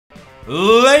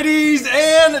Ladies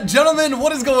and gentlemen,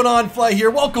 what is going on? Fly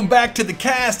here. Welcome back to the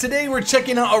cast. Today we're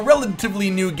checking out a relatively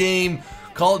new game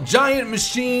called Giant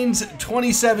Machines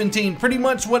 2017. Pretty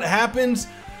much what happens,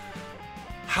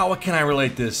 how can I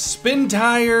relate this? Spin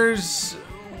tires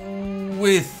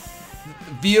with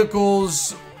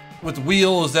vehicles with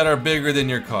wheels that are bigger than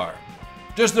your car.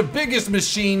 Just the biggest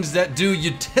machines that do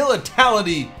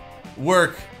utility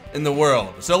work in the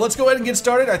world. So let's go ahead and get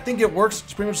started. I think it works.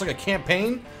 It's pretty much like a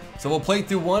campaign. So we'll play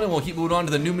through one and we'll keep moving on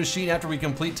to the new machine after we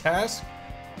complete tasks.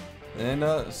 And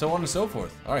so on and so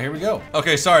forth. Alright, here we go.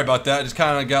 Okay, sorry about that. Just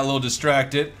kind of got a little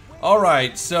distracted.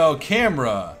 Alright, so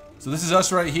camera. So this is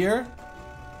us right here.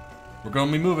 We're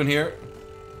going to be moving here.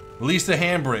 Release the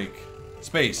handbrake.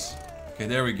 Space. Okay,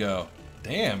 there we go.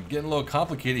 Damn, getting a little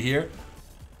complicated here.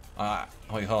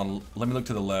 Wait, hold on. Let me look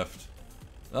to the left.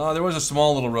 There was a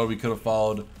small little road we could have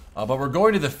followed. But we're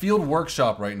going to the field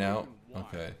workshop right now.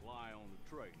 Okay.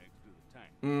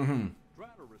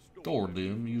 Door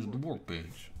dim, use the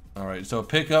workbench. Alright, so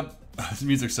pick up. This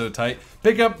music's so tight.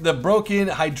 Pick up the broken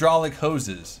hydraulic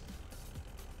hoses.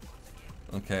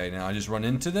 Okay, now I just run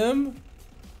into them.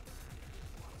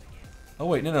 Oh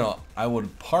wait, no. I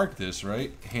would park this,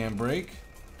 right? Handbrake.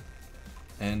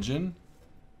 Engine.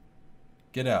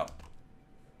 Get out.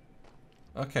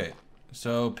 Okay,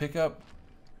 so pick up.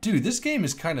 Dude, this game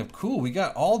is kind of cool. We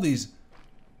got all these.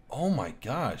 Oh my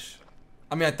gosh.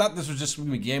 I mean, I thought this was just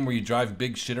a game where you drive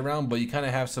big shit around, but you kind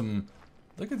of have some.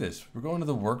 Look at this. We're going to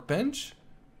the workbench.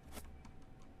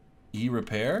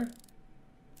 E-repair.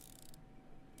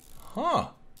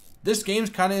 Huh. This game's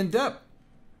kind of in depth.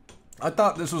 I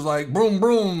thought this was like boom,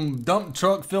 boom, dump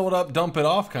truck, fill it up, dump it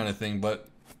off kind of thing, but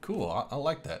cool. I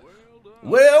like that.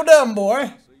 Well done,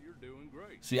 boy.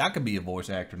 See, I could be a voice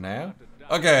actor now.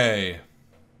 Okay.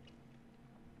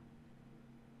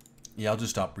 Yeah, I'll just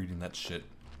stop reading that shit.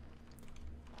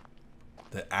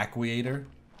 The Excavator.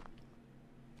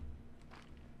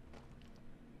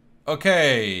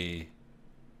 Okay.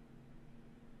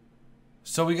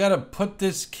 So we gotta put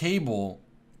this cable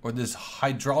or this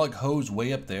hydraulic hose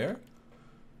way up there.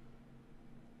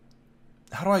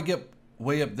 How do I get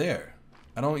way up there?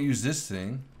 I don't use this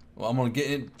thing. Well, I'm gonna get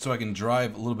it so I can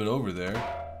drive a little bit over there.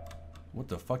 What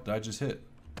the fuck did I just hit?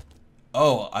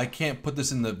 Oh, I can't put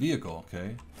this in the vehicle.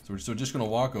 Okay. So we're just gonna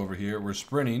walk over here. We're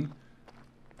sprinting.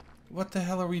 What the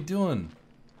hell are we doing?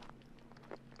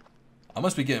 I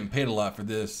must be getting paid a lot for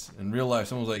this. In real life,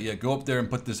 someone was like, yeah, go up there and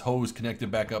put this hose connected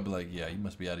back up. Like, yeah, you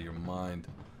must be out of your mind.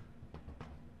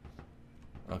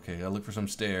 Okay, gotta look for some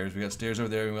stairs. We got stairs over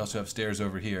there, and we also have stairs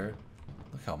over here.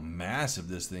 Look how massive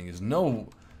this thing is. No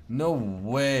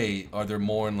way are there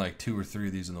more than like 2 or 3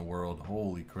 of these in the world.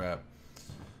 Holy crap.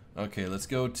 Okay, let's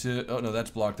go to... Oh, no,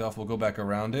 that's blocked off. We'll go back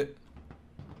around it.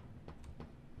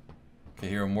 Okay,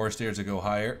 here are more stairs that go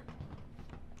higher.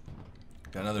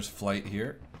 Got another flight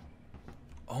here.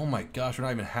 Oh my gosh, we're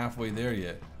not even halfway there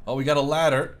yet. Oh, we got a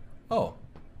ladder. Oh.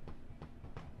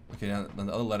 Okay, now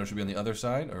the other ladder should be on the other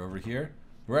side or over here.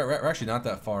 We're actually not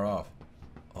that far off.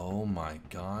 Oh my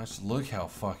gosh, look how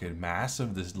fucking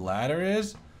massive this ladder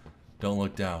is. Don't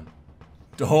look down.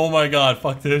 Oh my god,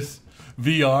 fuck this.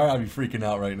 VR, I'd be freaking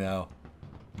out right now.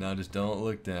 Now just don't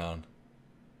look down.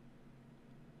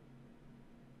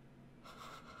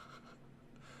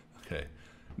 Okay.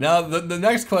 Now the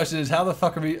next question is, how the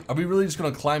fuck are we really just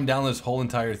gonna climb down this whole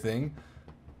entire thing?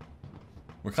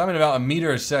 We're climbing about 1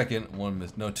 meter a second.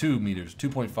 2 meters,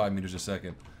 2.5 meters a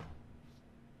second.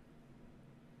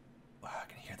 Wow, I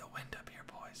can hear the wind up here,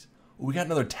 boys. Ooh, we got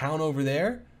another town over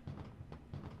there.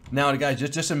 Now, guys,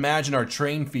 just imagine our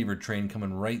train fever train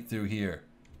coming right through here.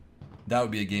 That would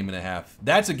be a game and a half.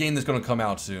 That's a game that's gonna come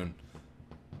out soon.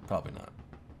 Probably not.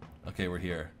 Okay, we're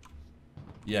here.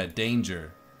 Yeah,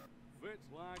 danger.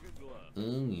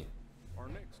 Our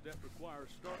next step requires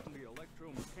starting the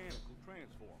electromechanical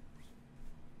transformers.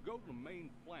 Go to the main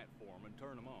platform and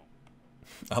turn them on.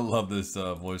 I love this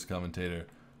voice commentator.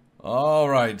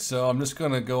 Alright, so I'm just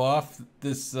gonna go off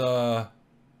this ladder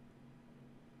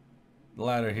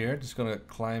here. Just gonna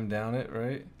climb down it,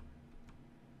 right?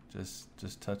 Just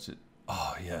touch it.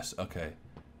 Oh yes, okay.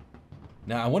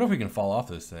 Now I wonder if we can fall off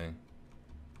this thing.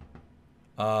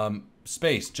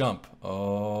 Space, jump.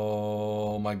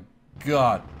 Oh my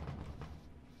god.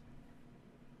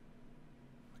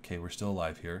 Okay, we're still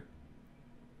alive here.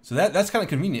 So that's kind of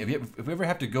convenient. If we ever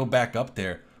have to go back up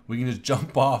there, we can just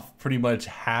jump off pretty much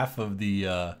half of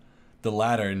the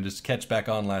ladder and just catch back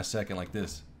on last second like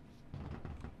this.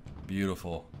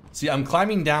 Beautiful. See, I'm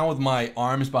climbing down with my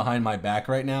arms behind my back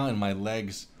right now and my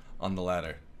legs on the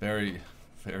ladder. Very,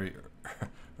 very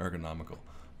ergonomical.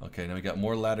 Okay, now we got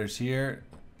more ladders here.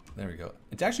 There we go.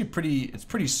 It's actually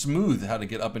pretty smooth how to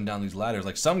get up and down these ladders.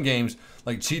 Like some games,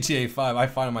 like GTA 5, I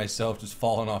find myself just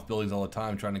falling off buildings all the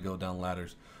time trying to go down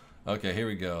ladders. Okay, here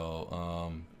we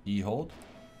go. E hold.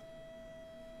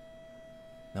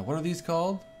 Now what are these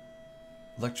called?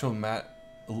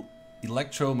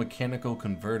 Electromechanical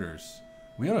converters.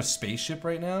 We on a spaceship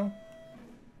right now?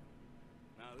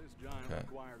 Now this giant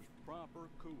requires proper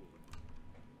cooling.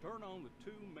 Turn on the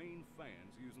 2 main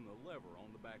fans using the lever on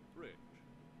the back bridge.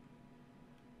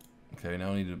 Okay,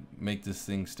 now we need to make this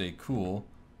thing stay cool.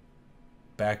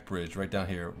 Back bridge, right down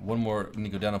here. One more, we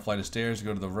need to go down a flight of stairs,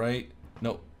 go to the right.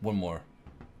 Nope, one more.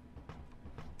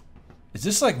 Is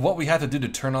this like what we have to do to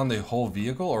turn on the whole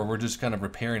vehicle, or we're just kind of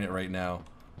repairing it right now?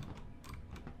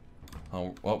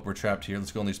 Oh, well, we're trapped here.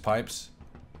 Let's go on these pipes.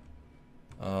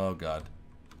 Oh, God.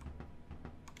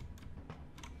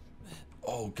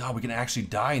 Oh, God, we can actually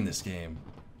die in this game.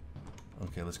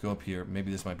 Okay, let's go up here.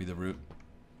 Maybe this might be the route.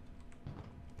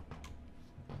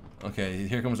 Okay,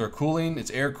 here comes our cooling.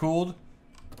 It's air cooled.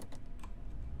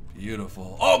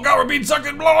 Beautiful. Oh, God, we're being sucked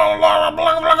in.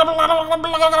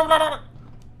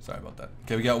 Sorry about that.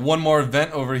 Okay, we got one more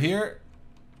vent over here.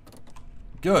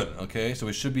 Good. Okay, so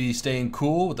we should be staying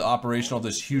cool with the operation of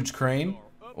this huge crane.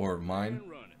 Or mine.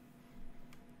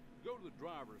 Go to the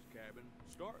driver's cabin.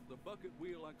 Start the bucket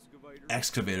wheel excavator.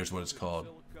 Excavator is what it's called.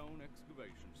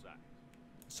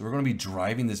 So we're going to be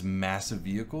driving this massive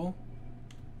vehicle.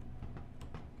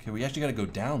 Okay, we actually got to go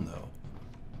down though.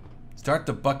 Start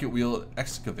the bucket wheel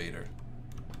excavator.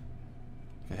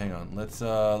 Okay, hang on. Let's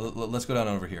go down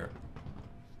over here.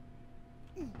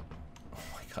 Oh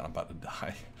my God, I'm about to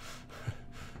die.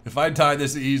 If I die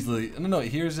this easily, no,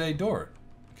 here's a door.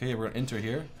 Okay, we're gonna enter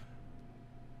here.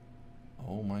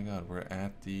 Oh my God, we're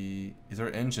at the. Is our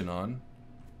engine on?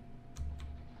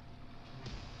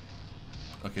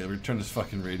 Okay, we turn this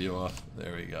fucking radio off.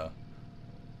 There we go.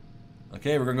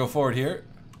 Okay, we're gonna go forward here.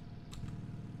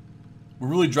 We're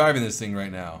really driving this thing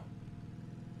right now.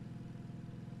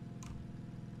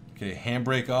 Okay,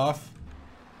 handbrake off.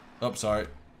 Oh, sorry.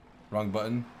 Wrong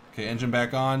button. Okay, engine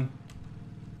back on.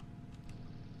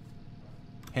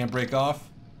 Handbrake off.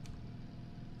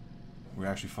 We're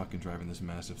actually fucking driving this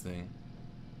massive thing.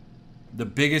 The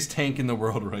biggest tank in the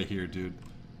world right here, dude.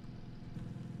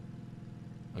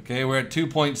 Okay, we're at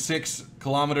 2.6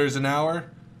 kilometers an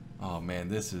hour. Oh man,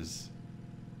 this is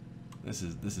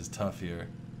tough here.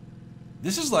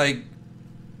 This is like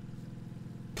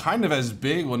kind of as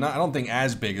big, well not, I don't think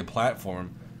as big a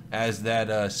platform as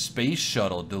that space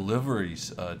shuttle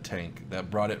deliveries tank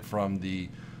that brought it from the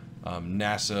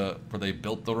NASA, where they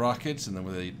built the rockets and then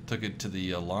where they took it to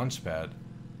the launch pad.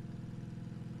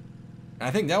 And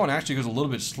I think that one actually goes a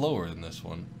little bit slower than this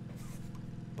one.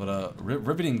 But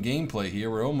riveting gameplay here.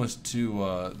 We're almost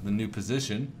to the new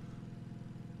position.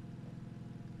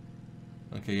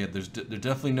 Okay, yeah, there's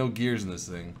definitely no gears in this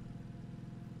thing.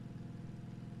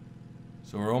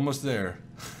 So we're almost there.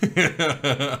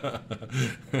 Alright,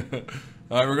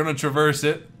 we're gonna traverse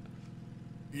it.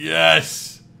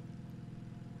 Yes!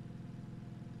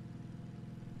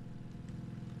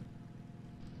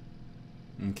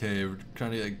 Okay, we're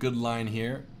trying to get a good line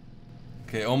here.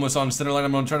 Okay, almost on center line.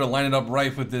 I'm gonna try to line it up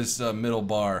right with this middle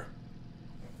bar.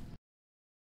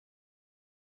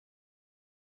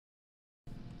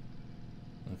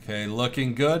 Okay,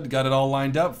 looking good. Got it all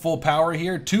lined up. Full power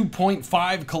here.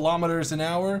 2.5 kilometers an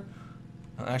hour.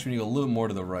 Actually, we need a little more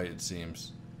to the right, it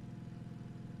seems.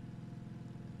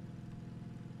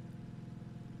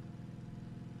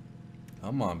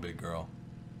 Come on, big girl.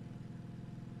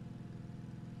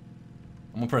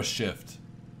 I'm gonna press shift.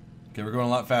 Okay, we're going a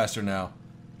lot faster now.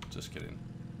 Just kidding.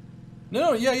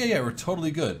 No, yeah, we're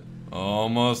totally good.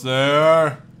 Almost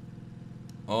there.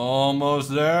 Almost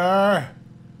there.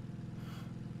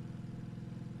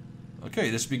 Okay,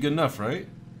 this should be good enough, right?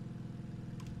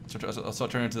 I'll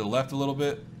start turning to the left a little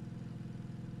bit.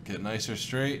 Get nicer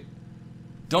straight.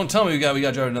 Don't tell me we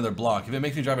gotta drive another block. If it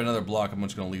makes me drive another block, I'm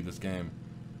just gonna leave this game.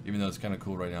 Even though it's kind of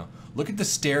cool right now. Look at the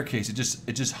staircase. It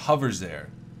just hovers there.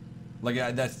 Like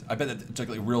I bet that it's like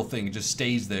a real thing. It just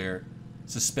stays there,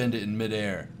 suspended in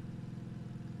midair.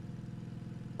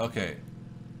 Okay,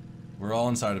 we're all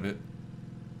inside of it.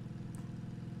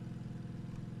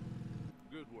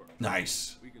 Good work.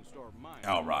 Nice. We can start mining.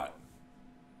 All right.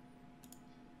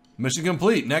 Mission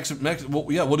complete. Next, we'll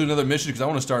do another mission because I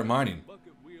want to start mining.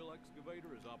 Bucket wheel excavator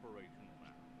is operational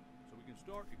now, so we can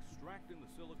start extracting the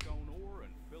silicone ore and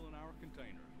filling our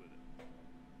containers with it.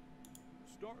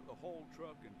 Start the whole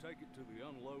truck and take it to the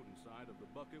unloading side of the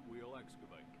bucket wheel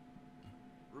excavator.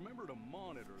 Remember to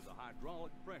monitor the hydraulic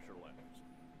pressure levels.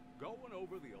 Going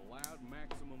over the allowed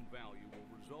maximum value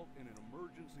will result in an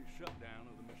emergency shutdown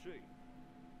of the machine.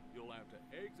 You'll have to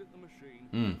exit the machine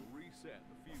to reset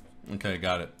the fuses. Okay,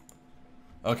 got it.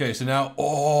 Okay, so now,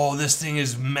 oh, this thing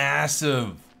is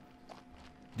massive.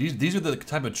 These are the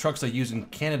type of trucks they use in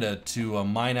Canada to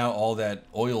mine out all that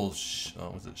oil.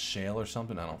 Was it shale or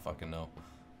something? I don't fucking know.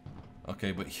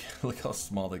 Okay, but look how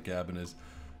small the cabin is.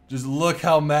 Just look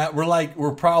how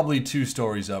we're probably 2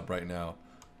 stories up right now.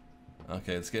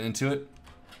 Okay, let's get into it.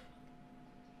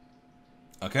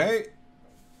 Okay,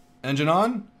 engine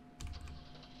on.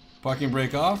 Parking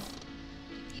brake off.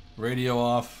 Radio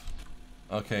off.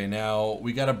 Okay, now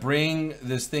we gotta bring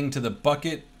this thing to the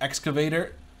bucket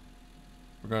excavator.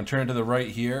 We're gonna turn it to the right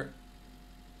here.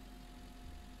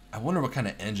 I wonder what kind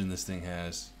of engine this thing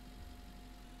has.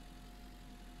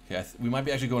 Okay, we might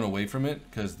be actually going away from it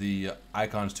because the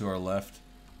icon's to our left.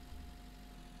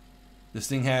 This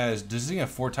thing has, does this thing have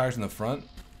 4 tires in the front?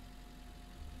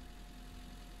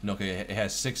 No, okay, it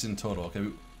has 6 in total. Okay,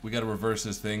 we gotta reverse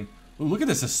this thing. Ooh, look at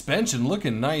the suspension,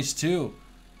 looking nice too.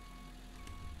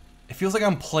 It feels like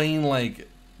I'm playing like,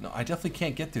 no, I definitely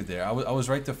can't get through there. I was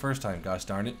right the first time, gosh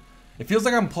darn it. It feels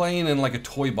like I'm playing in like a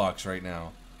toy box right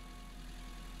now.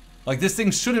 Like this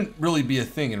thing shouldn't really be a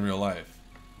thing in real life.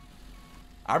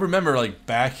 I remember like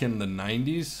back in the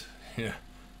 90s, yeah,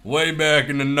 way back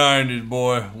in the 90s,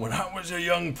 boy, when I was a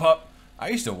young pup, I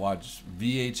used to watch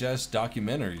VHS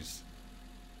documentaries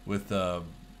with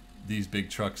these big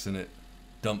trucks in it,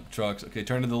 dump trucks. Okay,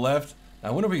 turn to the left. I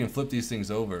wonder if we can flip these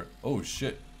things over. Oh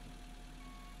shit.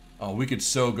 Oh, we could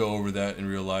so go over that in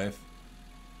real life.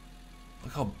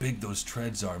 Look how big those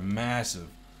treads are, massive.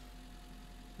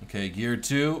 Okay, gear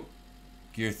 2,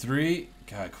 gear 3.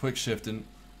 God, quick shifting.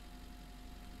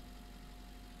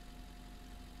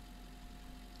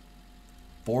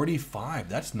 $45,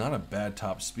 that's not a bad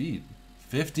top speed.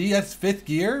 50, that's 5th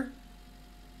gear?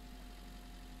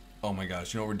 Oh my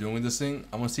gosh, you know what we're doing with this thing?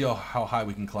 I want to see how high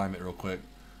we can climb it real quick.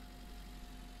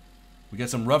 We got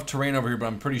some rough terrain over here, but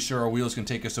I'm pretty sure our wheels can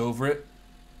take us over it.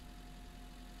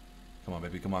 Come on,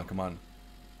 baby, come on, come on.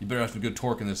 You better have some good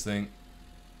torque in this thing.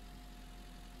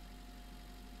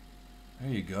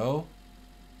 There you go.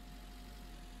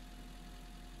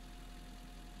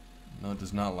 No, it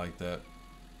does not like that.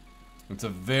 It's a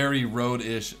very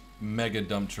road-ish mega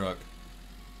dump truck.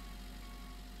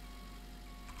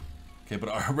 Okay, but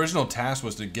our original task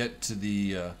was to get to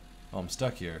the... oh, I'm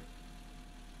stuck here.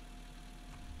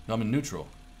 No, I'm in neutral.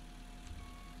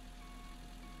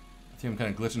 I think I'm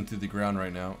kind of glitching through the ground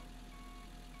right now.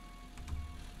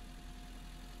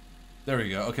 There we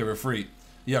go. Okay, we're free.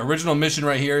 Yeah, original mission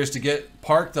right here is to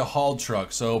park the haul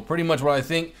truck. So pretty much what I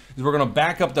think is we're gonna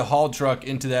back up the haul truck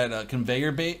into that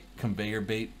conveyor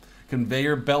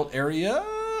belt area.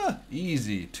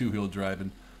 Easy, 2-wheel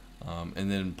driving,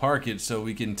 and then park it so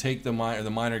we can take the miner.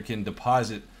 The miner can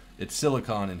deposit its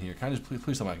silicon in here. Can I just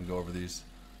please tell me I can go over these?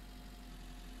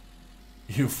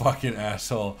 You fucking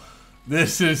asshole!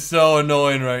 This is so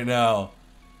annoying right now.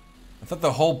 I thought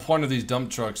the whole point of these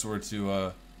dump trucks were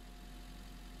to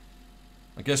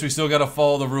I guess we still gotta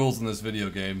follow the rules in this video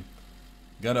game.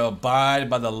 Gotta abide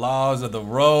by the laws of the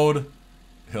road.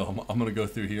 Hell, I'm gonna go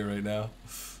through here right now.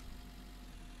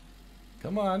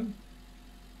 Come on.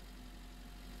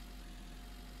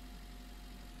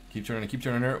 Keep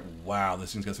turning there. Wow,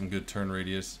 this thing's got some good turn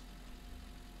radius.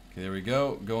 Okay, there we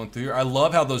go. Going through here. I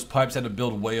love how those pipes had to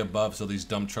build way above so these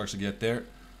dump trucks would get there.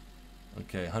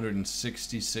 Okay,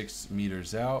 166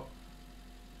 meters out.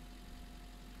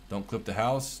 Don't clip the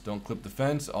house. Don't clip the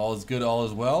fence. All is good. All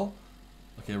is well.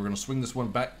 Okay, we're gonna swing this one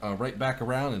back, right back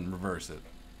around and reverse it.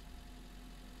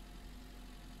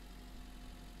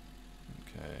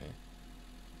 Okay.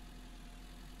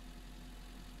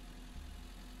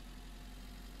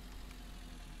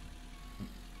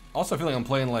 Also, I feel like I'm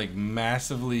playing like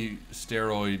massively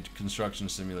steroid construction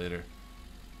simulator.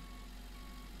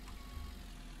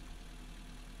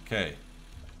 Okay.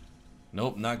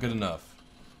 Nope, not good enough.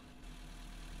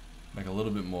 Make a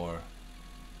little bit more.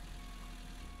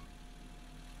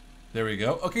 There we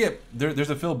go. Okay, yep. There's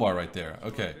a fill bar right there.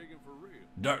 Okay.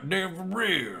 Digging for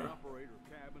real.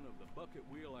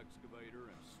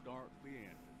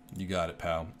 You got it,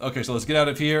 pal. Okay, so let's get out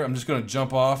of here. I'm just gonna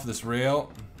jump off this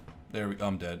rail. There we go.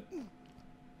 I'm dead.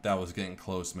 That was getting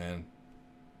close, man.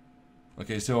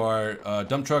 Okay, so our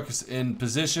dump truck is in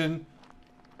position.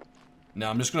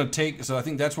 Now I'm just gonna take. So I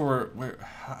think that's where we're.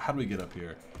 How do we get up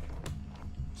here?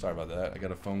 Sorry about that. I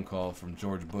got a phone call from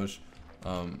George Bush.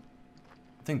 I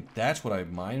think that's what I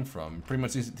mined from. Pretty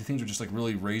much these things are just like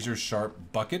really razor sharp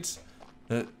buckets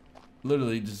that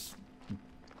literally just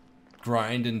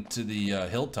grind into the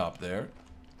hilltop there.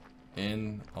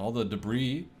 and all the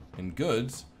debris and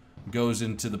goods goes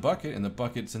into the bucket, and the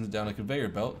bucket sends it down a conveyor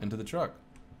belt into the truck.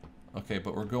 Okay,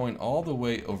 but we're going all the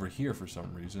way over here for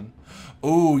some reason.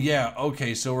 Oh, yeah,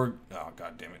 okay, so we're... Oh,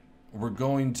 god damn it. We're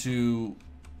going to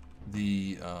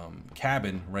the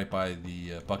cabin right by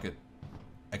the bucket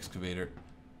excavator.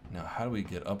 Now, how do we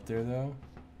get up there, though?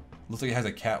 Looks like it has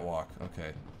a catwalk.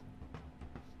 Okay.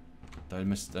 Did I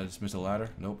just miss a ladder?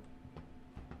 Nope.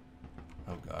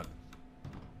 Oh, God.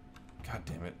 God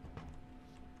damn it.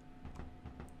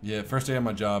 Yeah, first day on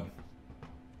my job.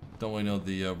 Don't really know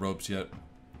the ropes yet.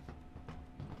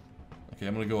 Okay,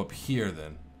 I'm gonna go up here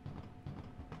then.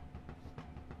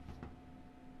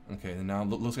 Okay, and now it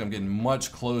looks like I'm getting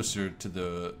much closer to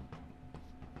the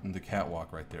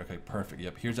catwalk right there. Okay, perfect.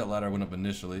 Yep, here's that ladder I went up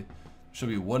initially. Should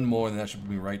be one more, and that should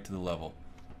bring me right to the level.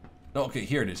 No, okay,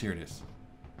 here it is. Here it is.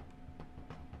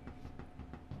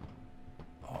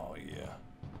 Oh yeah.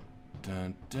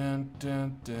 Dun dun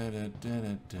dun dun dun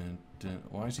dun dun dun.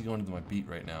 Why is he going into my beat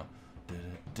right now?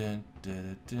 Dun dun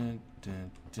dun dun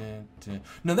dun dun dun.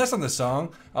 No, that's not the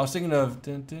song. I was thinking of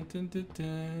dun dun dun dun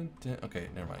dun dun. Okay,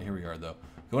 never mind. Here we are though.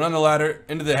 Going on the ladder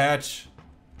into the hatch.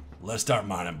 Let's start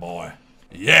mining, boy.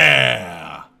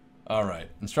 Yeah. All right.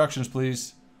 Instructions,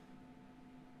 please.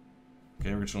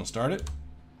 Okay, we're just gonna start it.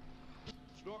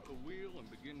 Start the wheel and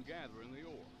begin gathering the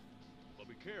ore. But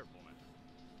be careful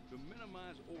now. To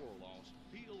minimize ore loss,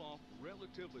 peel off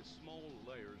relatively small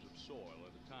layers of soil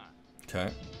at a time.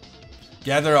 Okay.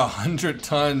 Gather 100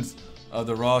 tons of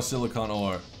the raw silicon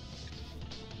ore.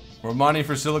 We're mining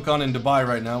for silicon in Dubai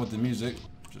right now with the music.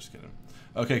 Just kidding.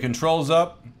 Okay, controls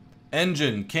up.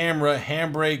 Engine, camera,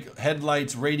 handbrake,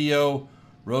 headlights, radio,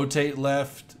 rotate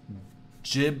left,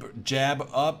 jab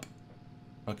up.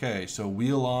 Okay, so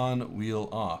wheel on, wheel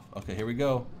off. Okay, here we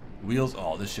go. Wheels,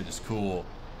 oh, this shit is cool.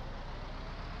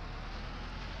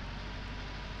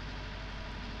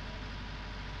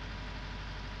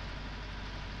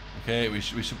 Okay, we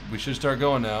should start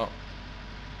going now.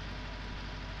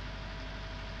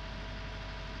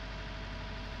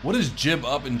 What does jib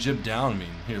up and jib down mean?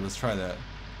 Here, let's try that.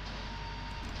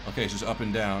 Okay, it's just up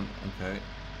and down. Okay.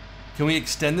 Can we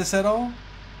extend this at all?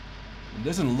 It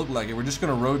doesn't look like it. We're just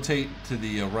gonna rotate to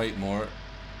the right more.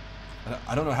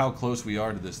 I don't know how close we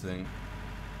are to this thing.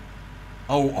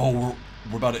 Oh,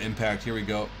 we're about to impact. Here we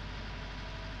go.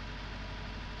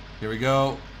 Here we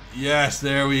go. Yes,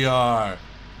 there we are.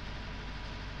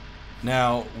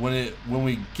 Now, when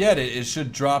we get it, it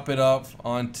should drop it up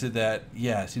onto that.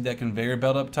 Yeah, see that conveyor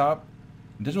belt up top?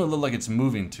 It doesn't really look like it's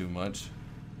moving too much.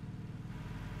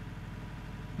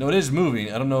 No, it is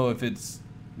moving. I don't know if it's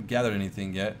gathered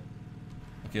anything yet.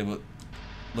 Okay, well,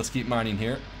 let's keep mining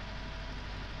here.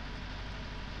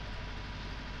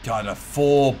 God, a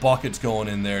full bucket's going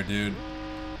in there, dude.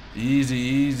 Easy,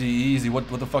 easy, easy. What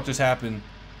the fuck just happened?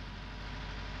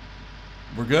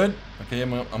 We're good? Okay,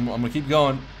 I'm gonna keep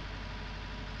going.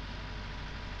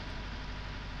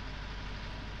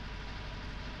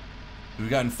 We've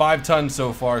gotten 5 tons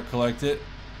so far collected.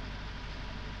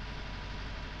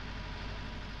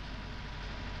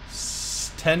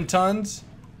 10 tons.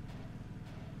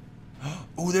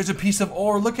 Oh, there's a piece of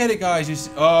ore. Look at it, guys. You see?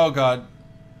 Oh, God.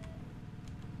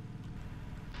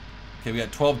 Okay, we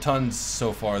got 12 tons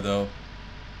so far, though.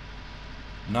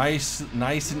 Nice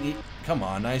and come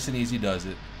on, nice and easy does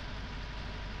it.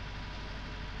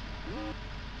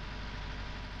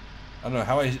 I don't know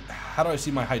how do I see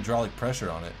my hydraulic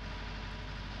pressure on it?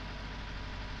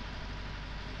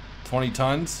 20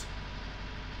 tons.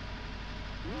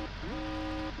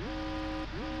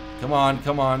 Come on,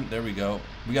 come on. There we go.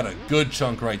 We got a good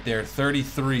chunk right there.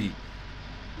 33.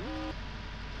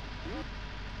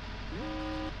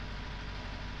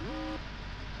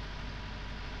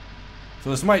 So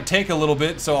this might take a little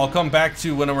bit, so I'll come back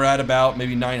to when we're at about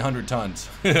maybe 900 tons.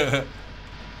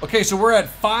 Okay, so we're at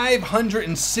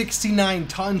 569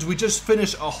 tons. We just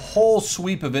finished a whole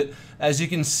sweep of it. As you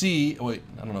can see, wait,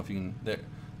 I don't know if you can, there.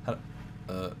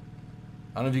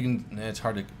 I don't know if you can, it's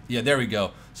hard to, yeah, there we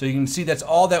go. So you can see that's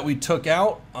all that we took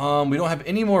out. We don't have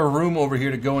any more room over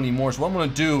here to go anymore. So what I'm gonna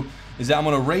do is that I'm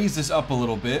gonna raise this up a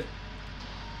little bit.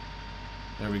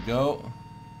 There we go.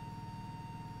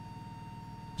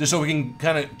 Just so we can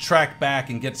kind of track back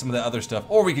and get some of the other stuff.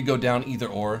 Or we could go down either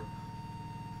or.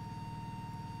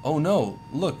 Oh no,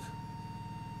 look.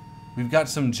 We've got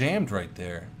some jammed right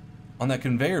there. On that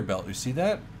conveyor belt, you see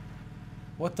that?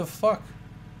 What the fuck?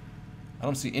 I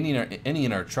don't see any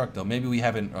in our truck though. Maybe we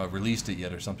haven't released it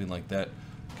yet or something like that.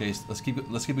 Okay, so let's keep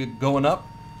it going up.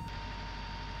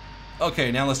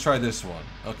 Okay, now let's try this one.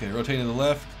 Okay, rotating to the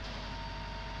left.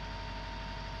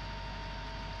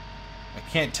 I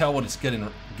can't tell what it's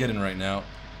getting right now.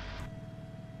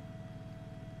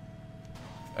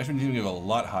 Actually, we need to go a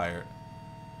lot higher.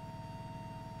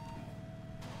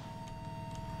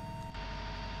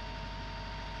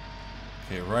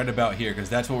 Okay, right about here, because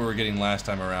that's what we were getting last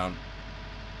time around.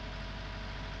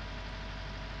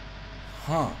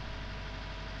 Huh.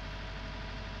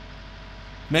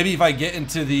 Maybe if I get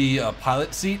into the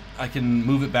pilot seat, I can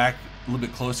move it back a little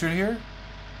bit closer here.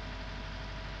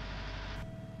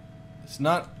 It's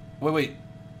not... Wait.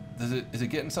 Is it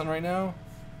getting something right now?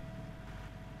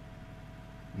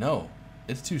 No.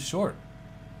 It's too short.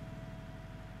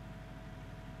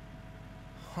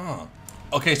 Huh.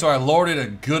 Okay, so I lowered it a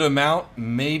good amount.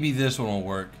 Maybe this one will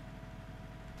work.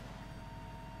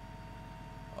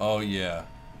 Oh, yeah.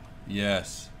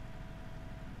 Yes.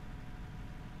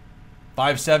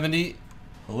 570.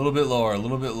 A little bit lower, a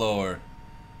little bit lower.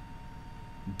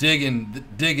 Digging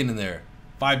in there.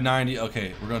 590.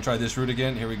 Okay, we're gonna try this route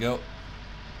again. Here we go.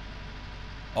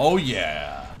 Oh,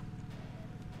 yeah.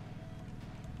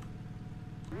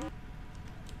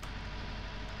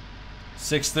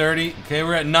 $630. Okay,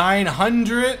 we're at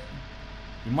 900.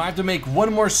 We might have to make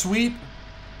one more sweep.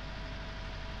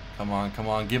 Come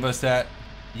on, give us that.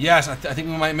 Yes, I think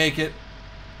we might make it.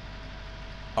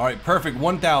 All right, perfect.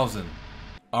 1,000.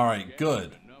 All right,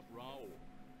 good.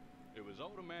 It was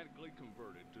automatically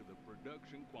converted to the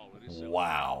production quality.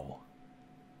 Wow.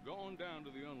 Go on down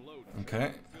to the unloading. Okay.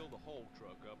 And fill the whole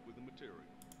truck up with the material.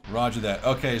 Roger that.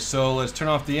 Okay, so let's turn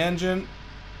off the engine.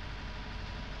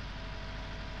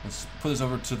 Let's put this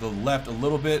over to the left a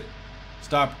little bit.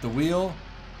 Stop the wheel.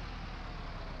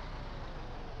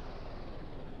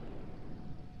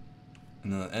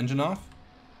 And then the engine off.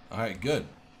 All right, good.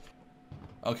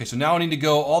 Okay, so now I need to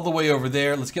go all the way over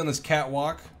there. Let's get on this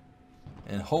catwalk,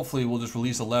 and hopefully we'll just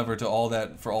release a lever to all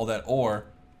that ore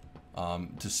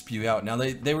to spew out. Now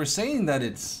they were saying that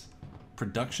it's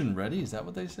production ready. Is that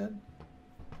what they said?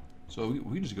 So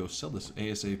we just go sell this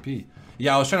ASAP.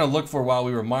 Yeah, I was trying to look for while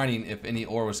we were mining if any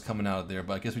ore was coming out of there,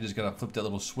 but I guess we just gotta flip that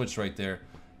little switch right there,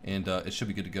 and it should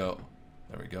be good to go.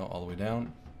 There we go, all the way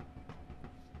down.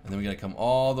 And then we gotta come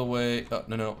all the way, oh,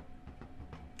 no.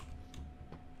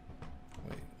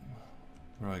 Wait,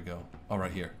 where do I go? Oh,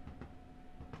 right here.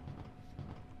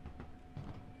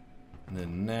 And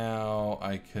then now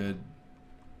I could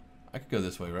go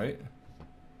this way, right?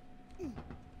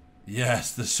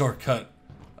 Yes, the shortcut.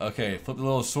 Okay, flip the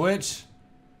little switch.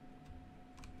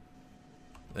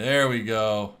 There we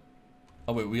go.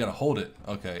 Oh wait, we gotta hold it.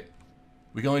 Okay.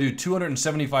 We can only do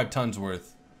 275 tons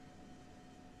worth.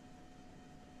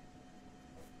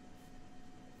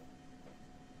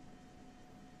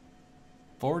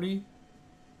 $40?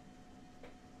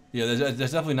 Yeah,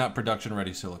 that's definitely not production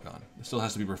ready silicon. It still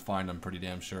has to be refined, I'm pretty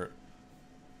damn sure.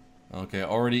 Okay,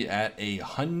 already at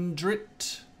 100.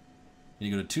 You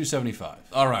go to 275.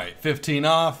 All right, 15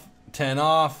 off, 10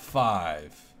 off,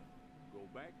 5. Go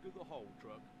back to the haul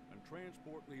truck and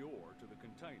transport the ore to the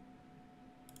container.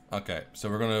 Okay, so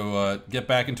we're going to get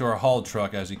back into our haul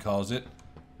truck, as he calls it.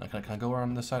 Now, can I go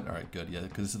around this side? All right, good. Yeah,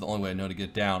 because this is the only way I know to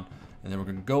get down. And then we're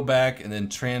going to go back and then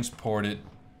transport it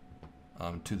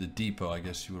to the depot. I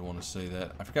guess you would want to say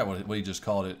that. I forgot what he just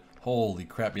called it. Holy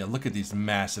crap! Yeah, look at these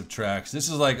massive tracks. This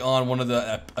is like on one of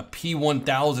the a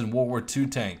P-1000 World War II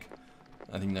tank.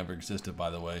 I think never existed,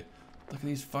 by the way. Look at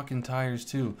these fucking tires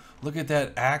too. Look at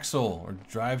that axle or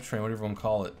drivetrain, whatever you want to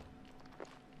call it.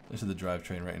 This is the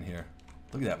drivetrain right in here.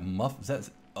 Look at that muff. Is that?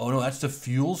 Oh no, that's the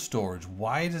fuel storage.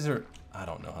 Why does there? I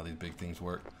don't know how these big things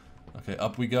work. Okay,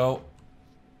 up we go.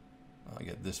 Oh, I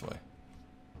get this way.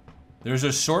 There's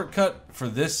a shortcut for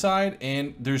this side,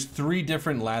 and there's 3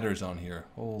 different ladders on here.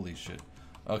 Holy shit.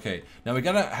 Okay, now we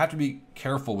have to be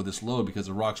careful with this load because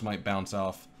the rocks might bounce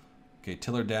off. Okay,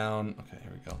 tiller down. Okay,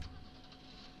 here we go.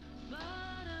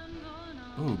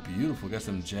 Ooh, beautiful. Got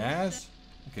some jazz.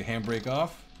 Okay, handbrake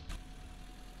off.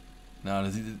 Now, do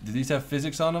these have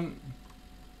physics on them?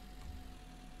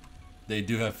 They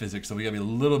do have physics, so we gotta be a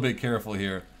little bit careful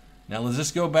here. Now, let's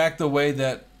just go back the way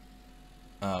that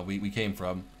we came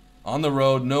from. On the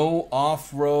road, no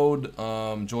off-road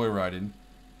joyriding.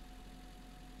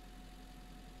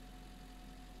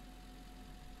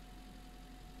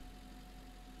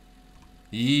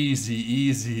 Easy,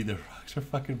 easy. The rocks are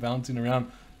fucking bouncing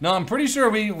around. No, I'm pretty sure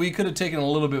we could have taken a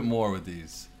little bit more with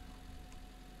these.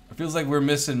 It feels like we're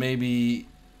missing maybe,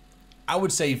 I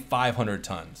would say 500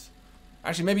 tons.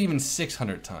 Actually, maybe even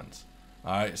 600 tons.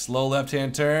 All right, slow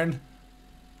left-hand turn.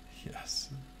 Yes.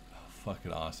 Oh,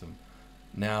 fucking awesome.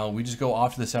 Now, we just go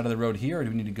off to the side of the road here, or do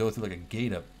we need to go through like a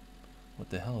gate up? What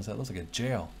the hell is that? Looks like a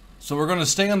jail. So we're going to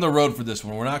stay on the road for this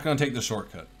one. We're not going to take the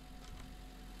shortcut.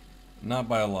 Not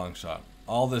by a long shot.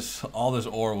 All this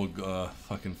ore will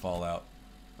fucking fall out.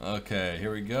 Okay,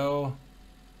 here we go.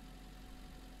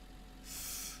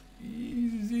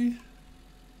 Easy.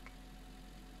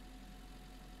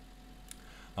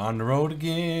 On the road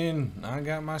again. I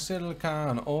got my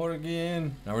silicon ore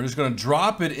again. Now we're just gonna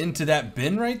drop it into that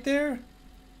bin right there.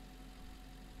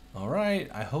 Alright,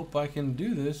 I hope I can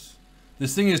do this.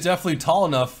 This thing is definitely tall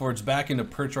enough for its backing to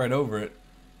perch right over it.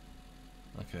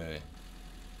 Okay.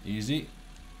 Easy.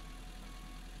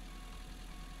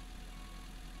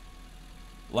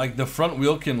 Like the front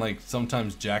wheel can like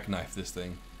sometimes jackknife this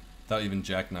thing without even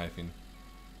jackknifing.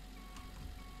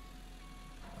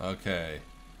 Okay.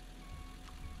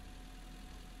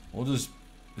 We'll just,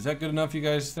 is that good enough you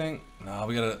guys think? No,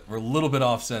 we're a little bit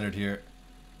off centered here.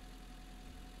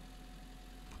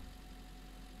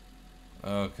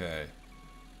 Okay.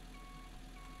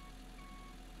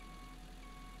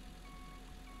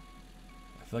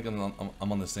 I feel like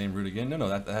I'm on the same route again.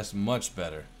 No, that's much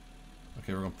better.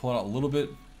 Okay, we're gonna pull out a little bit,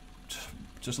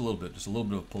 just a little bit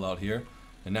of pull out here.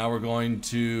 And now we're going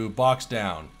to box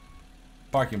down.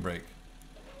 Parking brake.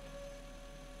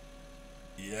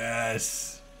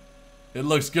 Yes. It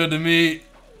looks good to me.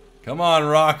 Come on,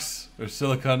 rocks or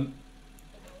silicon.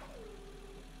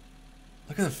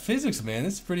 Look at the physics, man.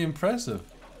 This is pretty impressive.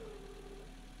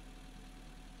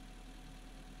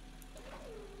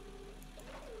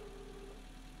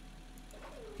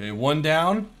 Okay, one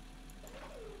down.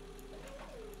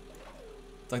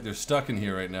 It's like they're stuck in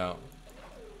here right now.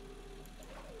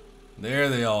 There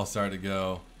they all start to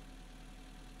go.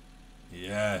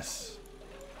 Yes.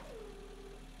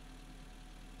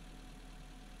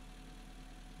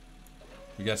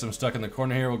 We got some stuck in the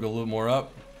corner here. We'll go a little more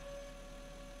up.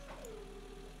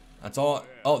 That's all.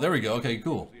 Oh, there we go. Okay,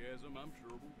 cool.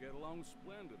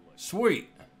 Sweet.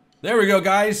 There we go,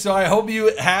 guys. So I hope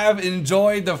you have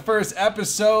enjoyed the first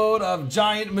episode of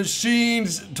Giant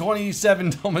Machines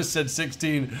 27. Almost said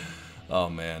 16. Oh,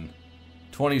 man.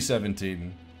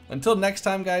 2017. Until next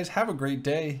time, guys, have a great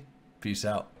day. Peace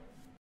out.